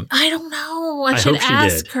for them? I don't know. I should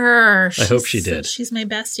ask her. I hope she did. She's my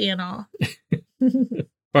bestie and all.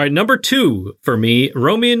 All right, number 2 for me,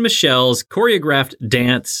 Romy and Michelle's choreographed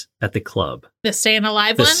dance at the club. The Staying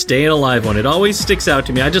Alive one? The Staying Alive one. It always sticks out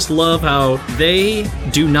to me. I just love how they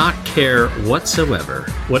do not care whatsoever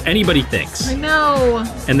what anybody thinks. I know.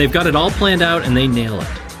 And they've got it all planned out and they nail it.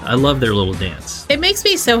 I love their little dance. It makes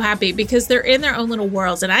me so happy because they're in their own little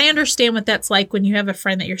worlds. And I understand what that's like when you have a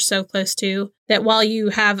friend that you're so close to that while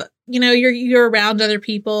you have, you're around other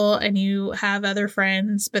people and you have other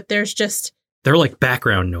friends, but there's just... They're like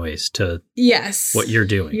background noise to what you're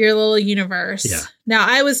doing. Your little universe. Yeah. Now,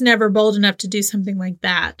 I was never bold enough to do something like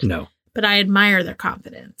that. No. But I admire their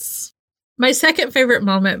confidence. My second favorite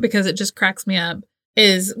moment, because it just cracks me up,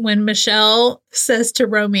 is when Michelle says to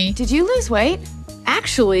Romy, "Did you lose weight?"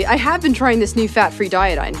 "Actually, I have been trying this new fat-free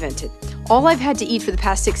diet I invented. All I've had to eat for the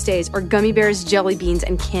past 6 days are gummy bears, jelly beans,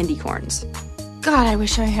 and candy corns." God, I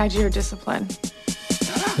wish I had your discipline.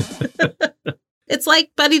 It's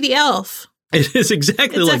like Buddy the Elf. It is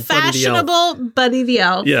exactly like Buddy the Elf. It's a fashionable Buddy the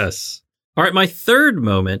Elf. Yes. All right, my third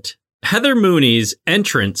moment, Heather Mooney's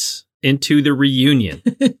entrance into the reunion.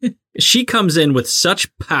 She comes in with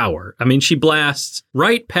such power. I mean, she blasts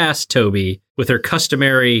right past Toby with her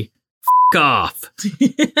customary F off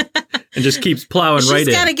and just keeps plowing right in.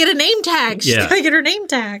 She's got to get a name tag. She's got to get her name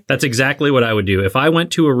tag. That's exactly what I would do. If I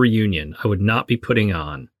went to a reunion, I would not be putting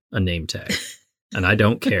on a name tag. And I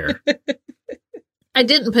don't care. I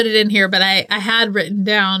didn't put it in here, but I had written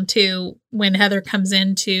down too when Heather comes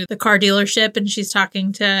into the car dealership and she's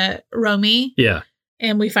talking to Romy. Yeah.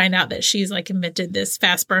 And we find out that she's like invented this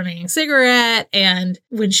fast burning cigarette. And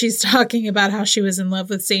when she's talking about how she was in love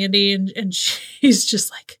with Sandy and she's just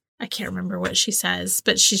like, I can't remember what she says,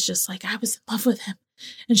 but she's just like, I was in love with him.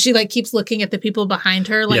 And she like keeps looking at the people behind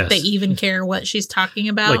her like they even care what she's talking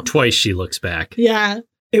about. Like twice she looks back. Yeah.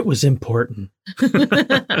 It was important.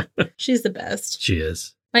 She's the best. She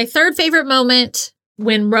is. My third favorite moment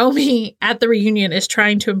when Romy at the reunion is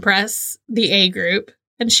trying to impress the A group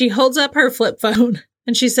and she holds up her flip phone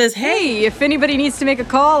and she says, "Hey, if anybody needs to make a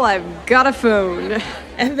call, I've got a phone."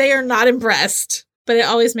 And they are not impressed, but it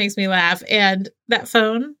always makes me laugh. And that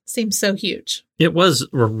phone seems so huge. It was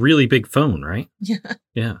a really big phone, right? Yeah.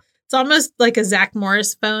 Yeah. It's almost like a Zach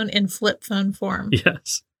Morris phone in flip phone form.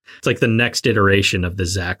 Yes. It's like the next iteration of the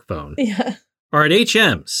Zach phone. Yeah. All right,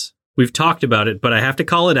 HMs. We've talked about it, but I have to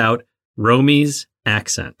call it out. Romy's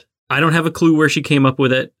accent. I don't have a clue where she came up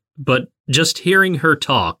with it, but just hearing her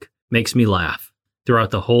talk makes me laugh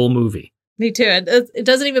throughout the whole movie. Me too. It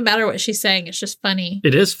doesn't even matter what she's saying. It's just funny.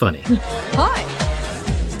 It is funny. Hi.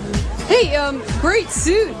 Hey, great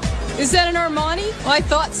suit. Is that an Armani? Well, I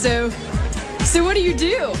thought so. So what do you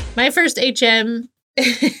do? My first HM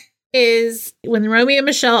is when Romy and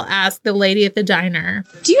Michelle ask the lady at the diner,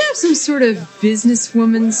 "Do you have some sort of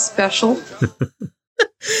businesswoman special?"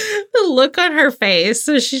 The look on her face.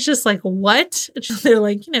 So she's just like, what? And they're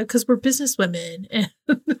like, because we're businesswomen.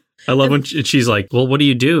 I love when she's like, well, what do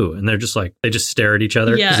you do? And they're just like, they just stare at each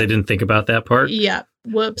other because they didn't think about that part. Yeah.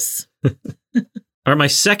 Whoops. All right, my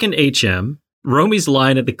second HM, Romy's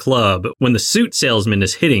line at the club when the suit salesman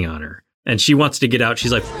is hitting on her and she wants to get out.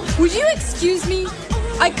 She's like, "Would you excuse me?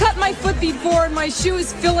 I cut my foot before and my shoe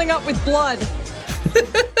is filling up with blood."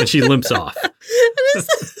 And she limps off. That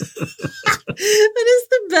is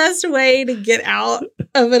the best way to get out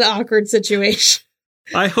of an awkward situation.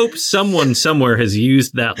 I hope someone somewhere has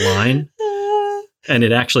used that line and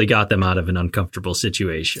it actually got them out of an uncomfortable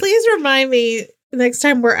situation. Please remind me next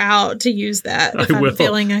time we're out to use that if I'm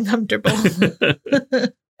feeling uncomfortable.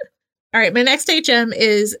 All right, my next HM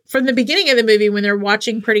is from the beginning of the movie when they're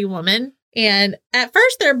watching Pretty Woman. And at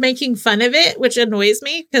first they're making fun of it, which annoys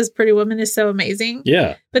me because Pretty Woman is so amazing.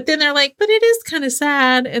 Yeah. But then they're like, but it is kind of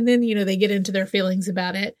sad. And then, they get into their feelings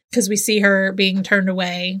about it because we see her being turned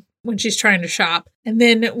away when she's trying to shop. And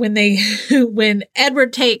then when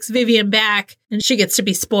Edward takes Vivian back and she gets to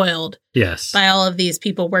be spoiled. Yes. By all of these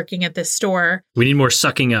people working at this store. We need more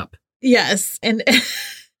sucking up. Yes. And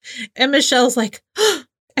Michelle's like, oh,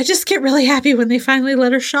 I just get really happy when they finally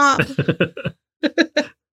let her shop.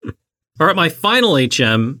 All right, my final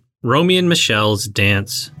HM, Romy and Michelle's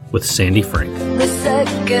dance with Sandy Frank. The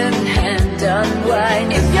second-hand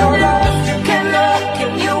unwind. If you're lost, you can look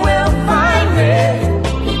and you will find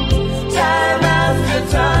it. Time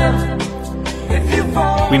after time. If you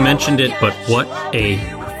fall, We mentioned it, but what a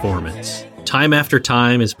performance. Time After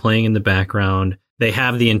Time is playing in the background. They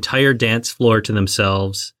have the entire dance floor to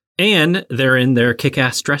themselves, and they're in their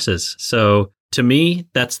kick-ass dresses. So to me,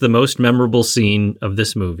 that's the most memorable scene of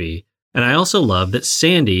this movie. And I also love that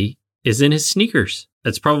Sandy is in his sneakers.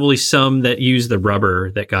 That's probably some that use the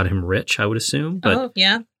rubber that got him rich, I would assume. But Oh,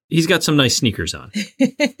 yeah. he's got some nice sneakers on.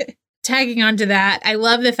 Tagging on to that, I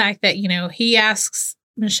love the fact that, he asks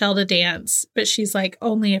Michelle to dance, but she's like,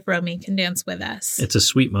 only if Romy can dance with us. It's a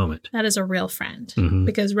sweet moment. That is a real friend Mhm.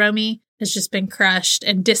 because Romy has just been crushed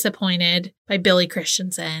and disappointed by Billy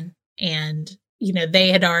Christensen. And, they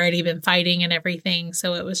had already been fighting and everything.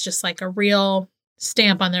 So it was just like a real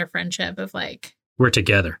stamp on their friendship of like We're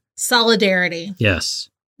together. solidarity. Yes.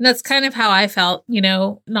 And that's kind of how I felt,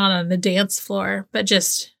 not on the dance floor, but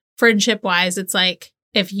just friendship wise. It's like,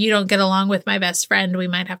 if you don't get along with my best friend, we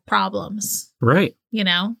might have problems, Right.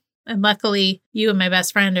 And luckily, you and my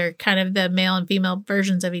best friend are kind of the male and female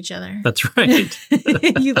versions of each other. That's right.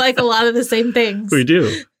 You like a lot of the same things. We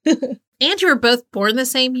do. And you were both born the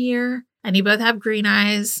same year, and you both have green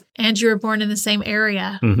eyes, and you were born in the same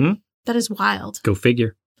area. Mm-hmm. That is wild. Go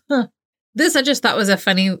figure. This I just thought was a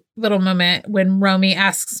funny little moment when Romy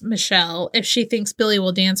asks Michelle if she thinks Billy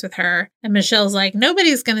will dance with her. And Michelle's like,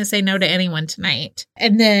 nobody's going to say no to anyone tonight.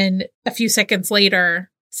 And then a few seconds later,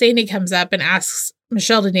 Sandy comes up and asks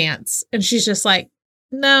Michelle to dance. And she's just like,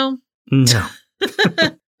 no. No.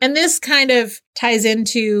 And this kind of ties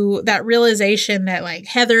into that realization that like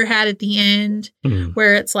Heather had at the end, Mm.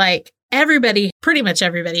 where it's like everybody, pretty much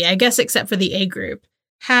everybody, I guess, except for the A group,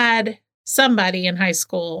 had somebody in high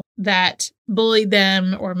school that bullied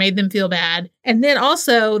them or made them feel bad. And then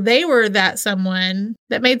also they were that someone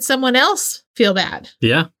that made someone else feel bad.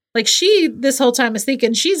 Yeah. Like she, this whole time is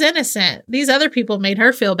thinking she's innocent. These other people made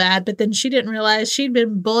her feel bad, but then she didn't realize she'd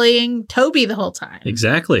been bullying Toby the whole time.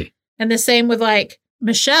 Exactly. And the same with like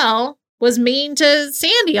Michelle was mean to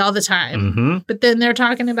Sandy all the time. Mm-hmm. But then they're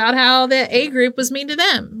talking about how the A group was mean to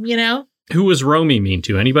them, Who was Romy mean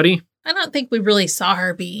to? Anybody? I don't think we really saw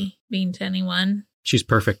her be mean to anyone. She's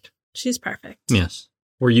perfect. She's perfect. Yes.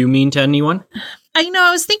 Were you mean to anyone? I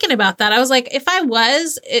was thinking about that. I was like, if I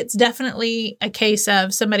was, it's definitely a case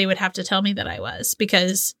of somebody would have to tell me that I was,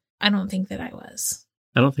 because I don't think that I was.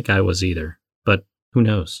 I don't think I was either, but who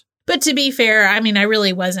knows? But to be fair, I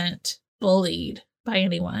really wasn't bullied by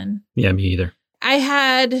anyone. Yeah, me either. I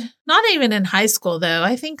had, not even in high school though,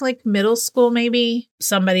 I think like middle school maybe,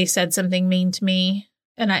 somebody said something mean to me.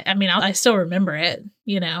 And I still remember it,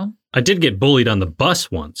 I did get bullied on the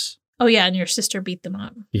bus once. Oh yeah, and your sister beat them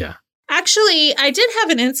up. Yeah. Actually, I did have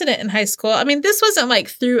an incident in high school. This wasn't like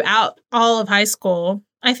throughout all of high school.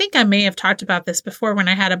 I think I may have talked about this before when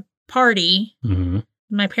I had a party. Mm-hmm.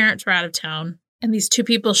 My parents were out of town, and these two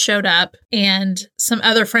people showed up, and some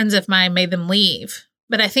other friends of mine made them leave.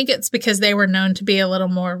 But I think it's because they were known to be a little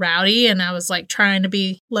more rowdy, and I was like trying to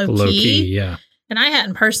be low key. Yeah. And I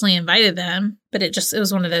hadn't personally invited them, but it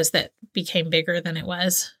was one of those that became bigger than it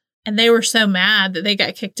was. And they were so mad that they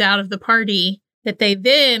got kicked out of the party that they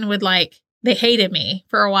then would they hated me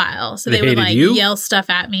for a while. So They they would hated you? yell stuff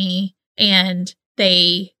at me, and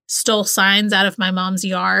they stole signs out of my mom's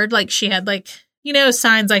yard. Like she had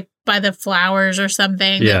signs like by the flowers or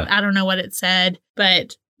something. Yeah. I don't know what it said,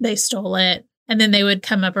 but they stole it. And then they would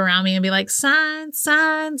come up around me and be like, signs,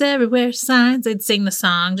 signs everywhere, signs. They'd sing the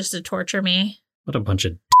song just to torture me. What a bunch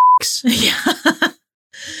of dicks. Yeah.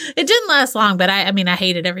 It didn't last long, but I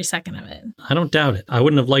hated every second of it. I don't doubt it. I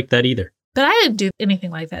wouldn't have liked that either. But I didn't do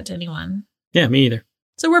anything like that to anyone. Yeah, me either.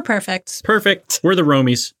 So we're perfect. Perfect. We're the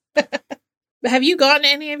Romies. Have you gone to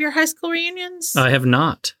any of your high school reunions? I have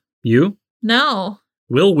not. You? No.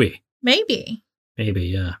 Will we? Maybe. Maybe,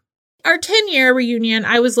 yeah. Our 10-year reunion,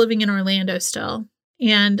 I was living in Orlando still.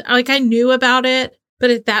 And I knew about it.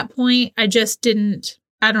 But at that point, I just didn't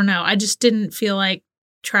feel like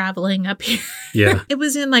traveling up here. Yeah. It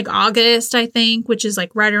was in August, I think, which is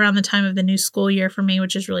right around the time of the new school year for me,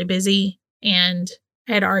 which is really busy. And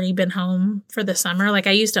I had already been home for the summer.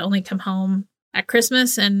 I used to only come home at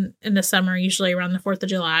Christmas and in the summer, usually around the 4th of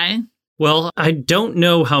July. Well, I don't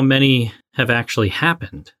know how many have actually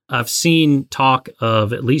happened. I've seen talk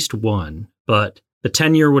of at least one, but the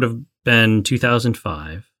 10-year would have been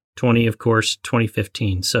 2005, 20, of course,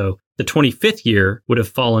 2015. So the 25th year would have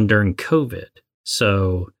fallen during COVID.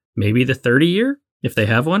 So maybe the 30 year? if they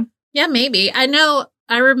have one. Yeah, maybe.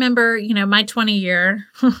 I remember, my 20 year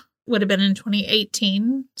would have been in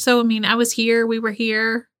 2018. So, I mean, I was here, we were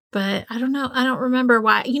here, but I don't know. I don't remember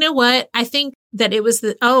why. You know what? I think that it was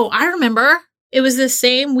I remember. It was the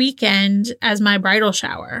same weekend as my bridal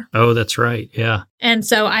shower. Oh, that's right. Yeah. And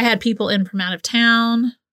so I had people in from out of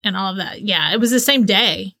town and all of that. Yeah, it was the same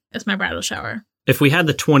day as my bridal shower. If we had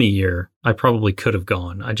the 20 year, I probably could have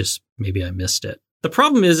gone. Maybe I missed it. The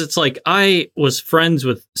problem is it's like I was friends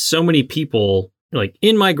with so many people like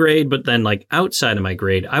in my grade, but then like outside of my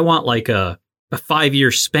grade. I want like a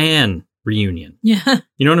 5-year span reunion. Yeah.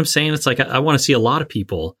 You know what I'm saying? It's like I want to see a lot of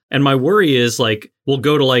people. And my worry is like we'll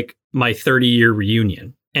go to like my 30-year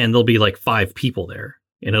reunion and there'll be like 5 people there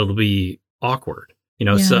and it'll be awkward.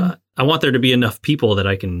 So I want there to be enough people that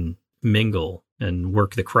I can mingle and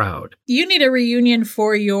work the crowd. You need a reunion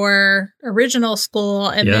for your original school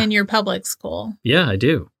and then your public school. Yeah, I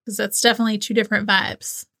do. Because that's definitely 2 different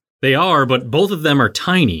vibes. They are, but both of them are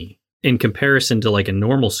tiny in comparison to like a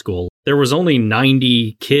normal school. There was only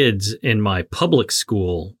 90 kids in my public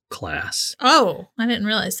school class. Oh, I didn't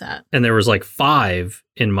realize that. And there was like 5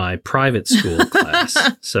 in my private school class.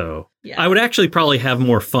 So I would actually probably have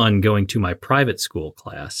more fun going to my private school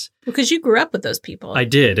class. Because you grew up with those people. I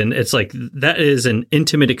did. And it's like that is an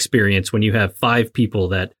intimate experience when you have 5 people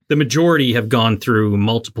that the majority have gone through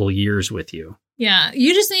multiple years with you. Yeah.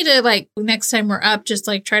 You just need to, like, next time we're up, just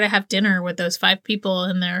like try to have dinner with those 5 people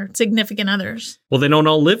and their significant others. Well, they don't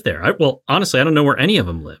all live there. Honestly, I don't know where any of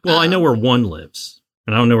them live. Well, I know where one lives.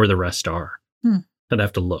 And I don't know where the rest are. I'd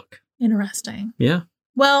have to look. Interesting. Yeah.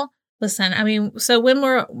 Well, listen, I mean, so when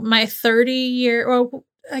we're my 30-year, well,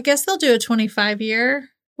 I guess they'll do a 25-year.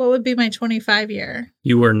 What would be my 25-year?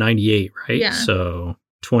 You were 98, right? Yeah. So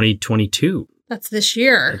 2022. That's this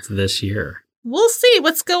year. That's this year. We'll see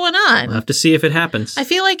what's going on. We'll have to see if it happens. I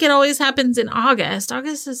feel like it always happens in August.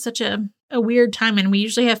 August is such a weird time, and we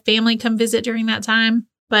usually have family come visit during that time,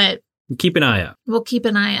 but keep an eye out. We'll keep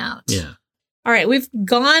an eye out. Yeah. All right, we've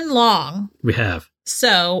gone long. We have.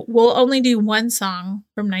 So we'll only do one song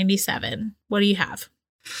from 97. What do you have?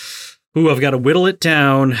 Ooh, I've got to whittle it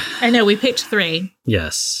down. I know, we picked 3.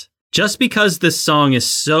 Yes. Just because this song is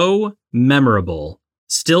so memorable,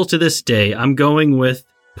 still to this day, I'm going with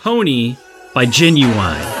Pony by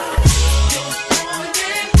Genuine.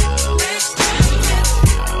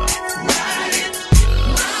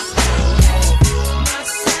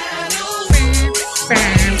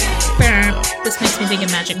 This makes me think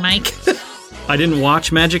of Magic Mike. I didn't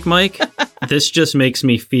watch Magic Mike. This just makes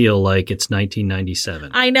me feel like it's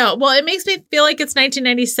 1997. I know. Well, it makes me feel like it's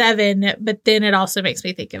 1997, but then it also makes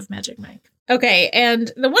me think of Magic Mike. Okay,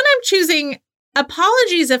 and the one I'm choosing,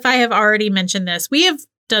 apologies if I have already mentioned this. We have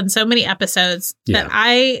done so many episodes that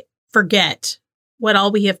I forget what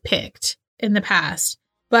all we have picked in the past.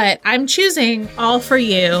 But I'm choosing All For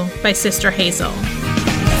You by Sister Hazel.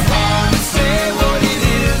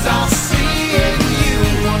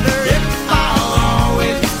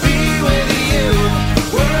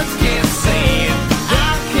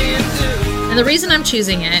 And the reason I'm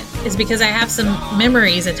choosing it is because I have some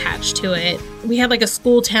memories attached to it. We had like a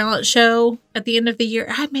school talent show at the end of the year.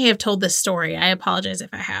 I may have told this story. I apologize if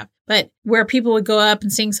I have. But where people would go up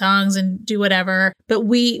and sing songs and do whatever. But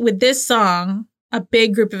with this song, a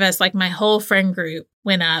big group of us, like my whole friend group,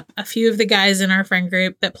 went up. A few of the guys in our friend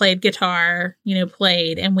group that played guitar,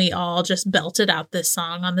 played. And we all just belted out this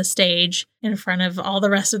song on the stage in front of all the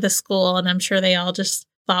rest of the school. And I'm sure they all just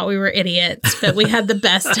thought we were idiots, but we had the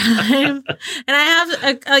best time. And I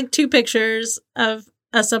have like 2 pictures of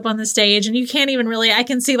us up on the stage, and you can't even really, I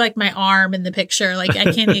can see like my arm in the picture. Like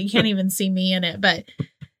you can't even see me in it, but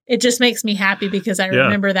it just makes me happy because I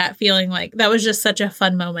remember that feeling like that was just such a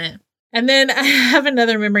fun moment. And then I have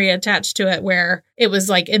another memory attached to it where it was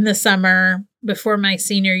like in the summer before my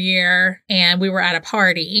senior year, and we were at a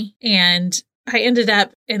party, and I ended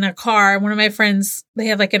up in a car. One of my friends, they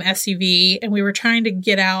have like an SUV, and we were trying to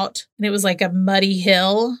get out, and it was like a muddy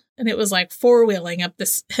hill, and it was like 4-wheeling up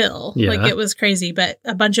this hill. Yeah. Like it was crazy, but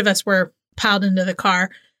a bunch of us were piled into the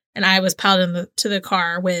car, and I was piled into the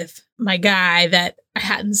car with my guy that I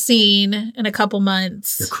hadn't seen in a couple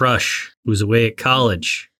months. Your crush who's away at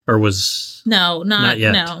college or was... No, not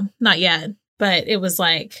yet. No, not yet. But it was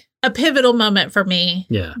like a pivotal moment for me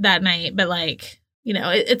that night. But like,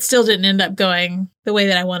 it still didn't end up going the way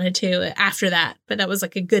that I wanted to after that. But that was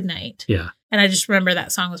like a good night. Yeah. And I just remember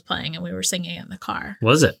that song was playing and we were singing it in the car.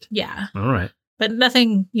 Was it? Yeah. All right. But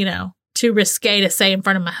nothing, too risque to say in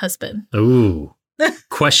front of my husband. Ooh.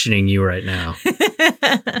 Questioning you right now.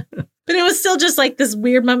 But it was still just like this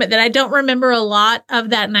weird moment that I don't remember a lot of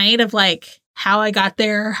that night of like how I got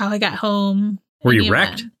there, how I got home. Were any you of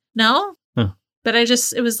wrecked? them. No. Huh. But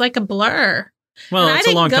it was like a blur. Well, And it's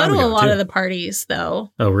I a long didn't time go to ago, a lot too. of the parties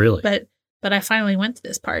though. Oh, really? But I finally went to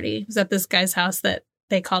this party. It was at this guy's house that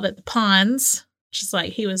they called it the Ponds, which is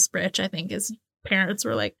like he was rich. I think his parents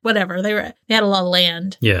were like whatever. They had a lot of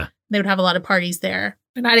land. Yeah. They would have a lot of parties there,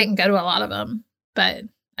 and I didn't go to a lot of them, but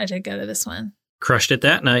I did go to this one. Crushed it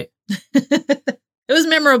that night. It was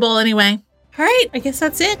memorable anyway. All right, I guess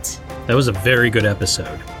that's it. That was a very good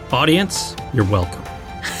episode. Audience, you're welcome.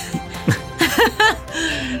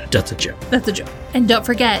 That's a joke. That's a joke. And don't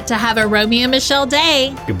forget to have a Romeo and Michelle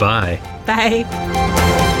day. Goodbye. Bye.